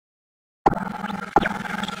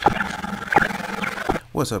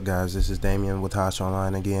What's up, guys? This is Damien with Hosh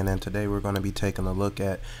Online again, and today we're going to be taking a look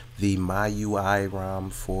at the Miui ROM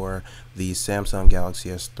for the Samsung Galaxy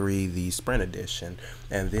S3, the Sprint Edition,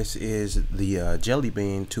 and this is the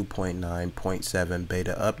Jellybean 2.9.7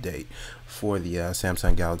 beta update for the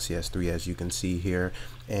Samsung Galaxy S3, as you can see here.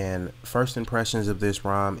 And first impressions of this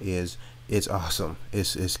ROM is it's awesome.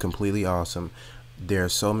 It's completely awesome. There are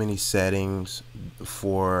so many settings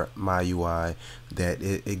for Miui that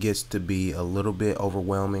it gets to be a little bit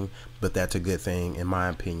overwhelming, but that's a good thing in my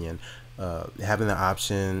opinion. Having the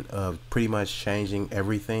option of pretty much changing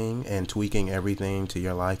everything and tweaking everything to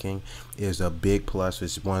your liking is a big plus.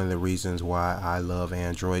 It's one of the reasons why I love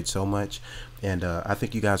Android so much, and I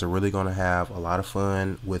think you guys are really going to have a lot of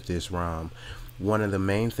fun with this ROM. One of the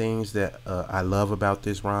main things that I love about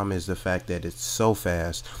this ROM is the fact that it's so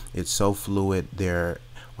fast, it's so fluid. There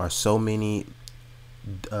are so many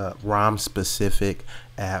ROM specific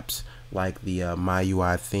apps like the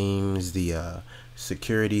Miui themes, the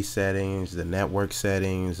security settings, the network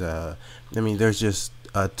settings. I mean, there's just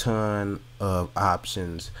a ton of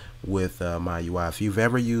options with Miui. If you've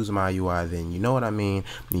ever used Miui, then you know what I mean.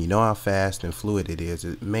 You know how fast and fluid it is.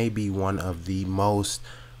 It may be one of the most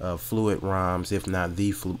fluid ROMs, if not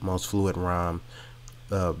the most fluid ROM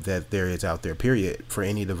that there is out there, period, for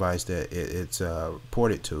any device that it's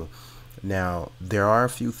ported to. Now, there are a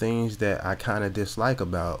few things that I kind of dislike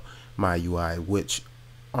about Miui, which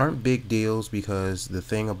aren't big deals, because the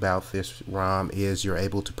thing about this ROM is you're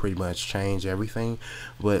able to pretty much change everything.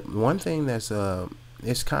 But one thing that's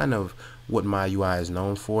it's kind of what Miui is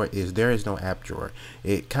known for is there is no app drawer.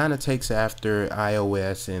 It kind of takes after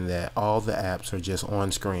iOS in that all the apps are just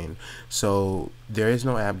on screen. So there is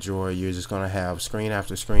no app drawer. You're just going to have screen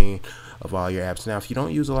after screen of all your apps. Now, if you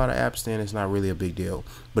don't use a lot of apps, then it's not really a big deal.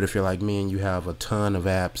 But if you're like me and you have a ton of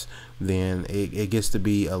apps, then it gets to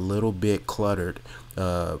be a little bit cluttered,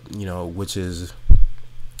 you know, which is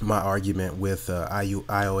my argument with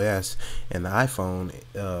iOS and the iPhone.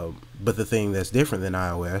 But the thing that's different than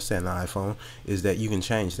iOS and the iPhone is that you can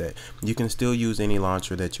change that. You can still use any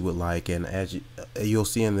launcher that you would like, and as you'll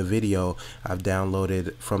see in the video, I've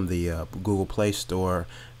downloaded from the Google Play Store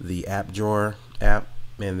the app drawer app,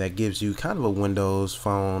 and that gives you kind of a Windows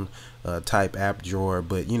Phone type app drawer,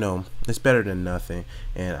 but you know, it's better than nothing,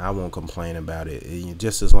 and I won't complain about it,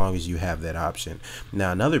 just as long as you have that option.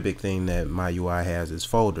 Now, another big thing that Miui has is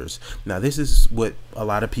folders. Now, this is what a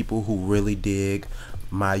lot of people who really dig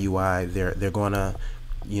Miui, they're gonna,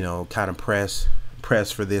 you know, kind of press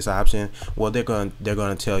for this option. Well, they're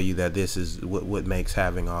gonna tell you that this is what makes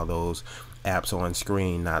having all those apps on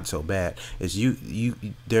screen not so bad. Is you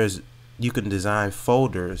can design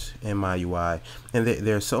folders in Miui, and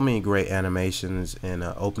there's so many great animations and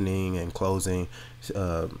opening and closing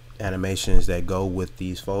animations that go with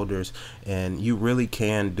these folders, and you really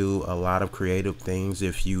can do a lot of creative things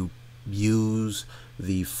if you use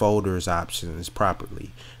the folders options properly.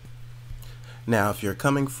 Now, if you're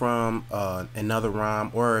coming from another ROM,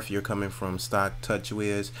 or if you're coming from stock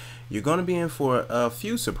TouchWiz, you're going to be in for a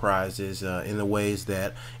few surprises in the ways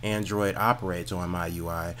that Android operates on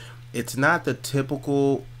Miui. It's not the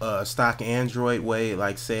typical stock Android way.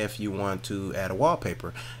 Like, say if you want to add a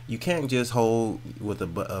wallpaper, you can't just hold with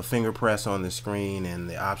a finger press on the screen and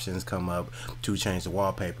the options come up to change the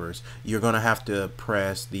wallpapers. You're gonna have to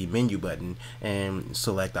press the menu button and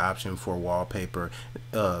select the option for wallpaper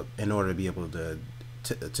in order to be able to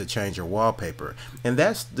change your wallpaper. And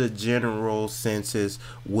that's the general census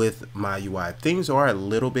with Miui. Things are a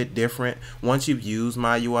little bit different once you've used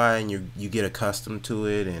Miui and you get accustomed to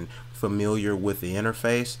it and familiar with the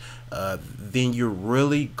interface. Then you're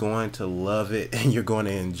really going to love it and you're going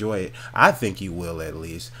to enjoy it. I think you will, at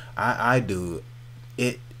least. I do.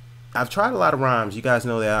 I've tried a lot of ROMs. You guys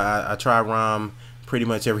know that I try ROM pretty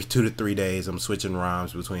much every 2 to 3 days. I'm switching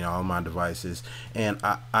ROMs between all my devices, and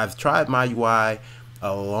I've tried Miui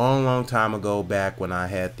a long time ago, back when I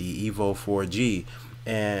had the Evo 4G,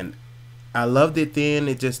 and I loved it then.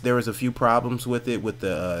 There was a few problems with it, with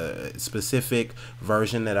the specific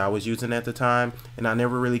version that I was using at the time, and I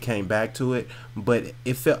never really came back to it. But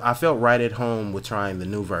I felt right at home with trying the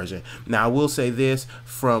new version. Now, I will say this,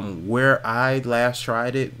 from where I last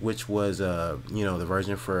tried it, which was you know, the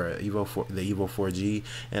version for the Evo 4G,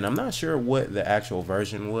 and I'm not sure what the actual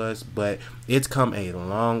version was, but it's come a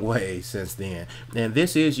long way since then. And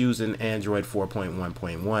this is using Android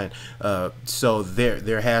 4.1.1, so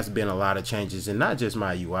there has been a lot of changes, and not just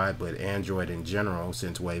Miui, but Android in general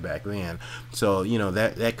since way back then. So, you know,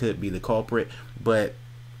 that could be the culprit, but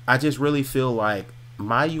I just really feel like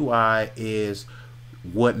Miui is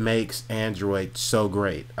what makes Android so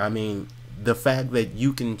great. I mean, the fact that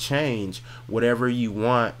you can change whatever you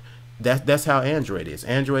want. That's how Android is.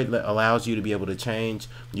 Android allows you to be able to change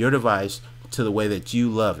your device to the way that you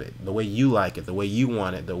love it, the way you like it, the way you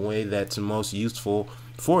want it, the way that's most useful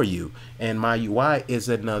for you. And MyUI is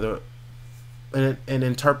an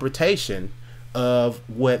interpretation of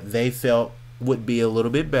what they felt would be a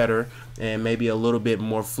little bit better and maybe a little bit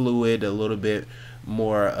more fluid, a little bit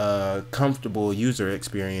more comfortable user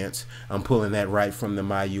experience. I'm pulling that right from the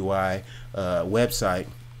MyUI website.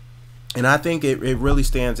 And I think it really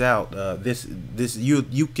stands out.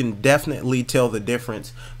 You can definitely tell the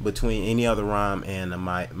difference between any other ROM and a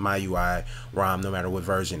MyUI ROM, no matter what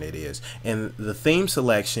version it is. And the theme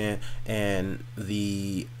selection and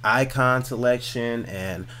the icon selection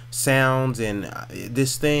and sounds and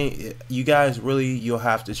this thing, you guys really, you'll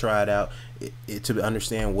have to try it out to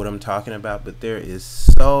understand what I'm talking about. But there is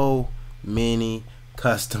so many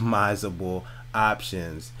customizable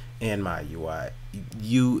options in MyUI.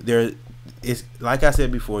 It's like I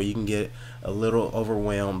said before, you can get a little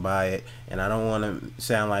overwhelmed by it, and I don't want to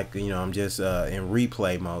sound like, you know, I'm just in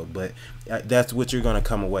replay mode, but that's what you're going to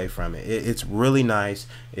come away from it. It's really nice.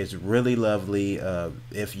 It's really lovely.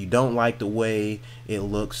 If you don't like the way it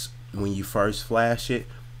looks when you first flash it,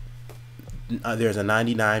 there's a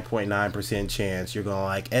 99.9% chance you're going to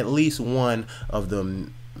like at least one of the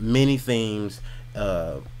many themes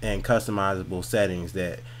and customizable settings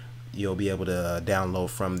that you'll be able to download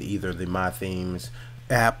from either the My Themes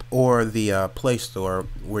app or the Play Store,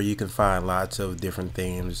 where you can find lots of different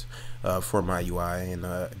themes for MyUI in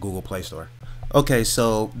Google Play Store. Okay,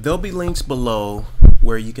 so there'll be links below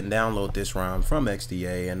where you can download this ROM from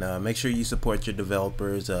XDA, and make sure you support your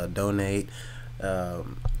developers, donate,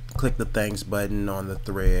 click the thanks button on the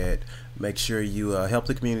thread. Make sure you help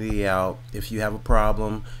the community out. If you have a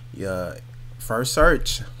problem, first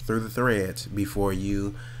search through the threads before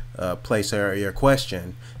you place your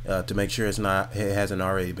question to make sure it hasn't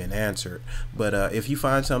already been answered. But if you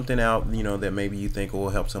find something out, you know, that maybe you think will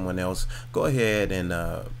help someone else, go ahead and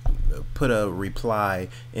put a reply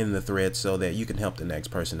in the thread so that you can help the next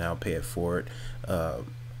person out, pay it forward.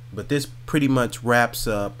 But this pretty much wraps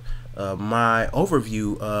up my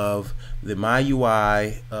overview of the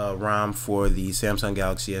MyUI ROM for the Samsung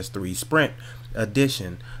Galaxy S3 Sprint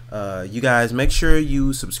Edition. You guys, make sure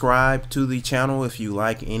you subscribe to the channel if you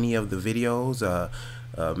like any of the videos.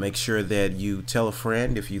 Make sure that you tell a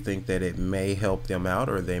friend if you think that it may help them out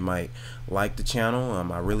or they might like the channel.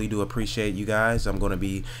 I really do appreciate you guys. I'm going to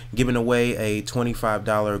be giving away a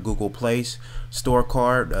 $25 Google Play Store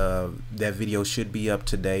card. That video should be up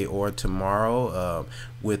today or tomorrow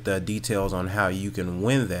with details on how you can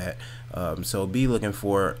win that. So be looking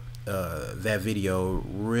for that video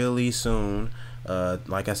really soon.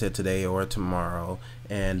 Like I said, today or tomorrow.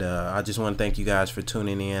 And I just want to thank you guys for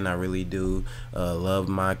tuning in. I really do love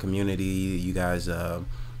my community. You guys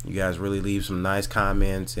really leave some nice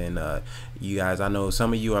comments, and you guys, I know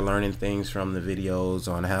some of you are learning things from the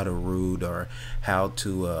videos on how to root or how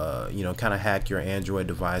to you know, kind of hack your Android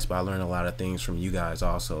device, but I learned a lot of things from you guys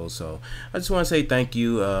also. So I just want to say thank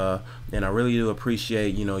you, and I really do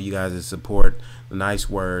appreciate, you know, you guys' support, the nice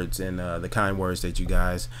words, and the kind words that you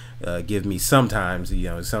guys give me. Sometimes, you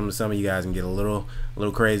know, some of you guys can get a little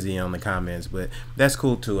crazy on the comments, but that's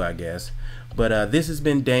cool too, I guess. But this has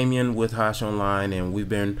been Damien with Hosh Online, and we've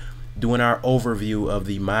been doing our overview of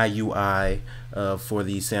the MyUI for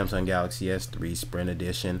the Samsung Galaxy S3 Sprint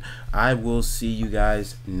Edition. I will see you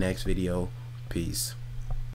guys next video. Peace.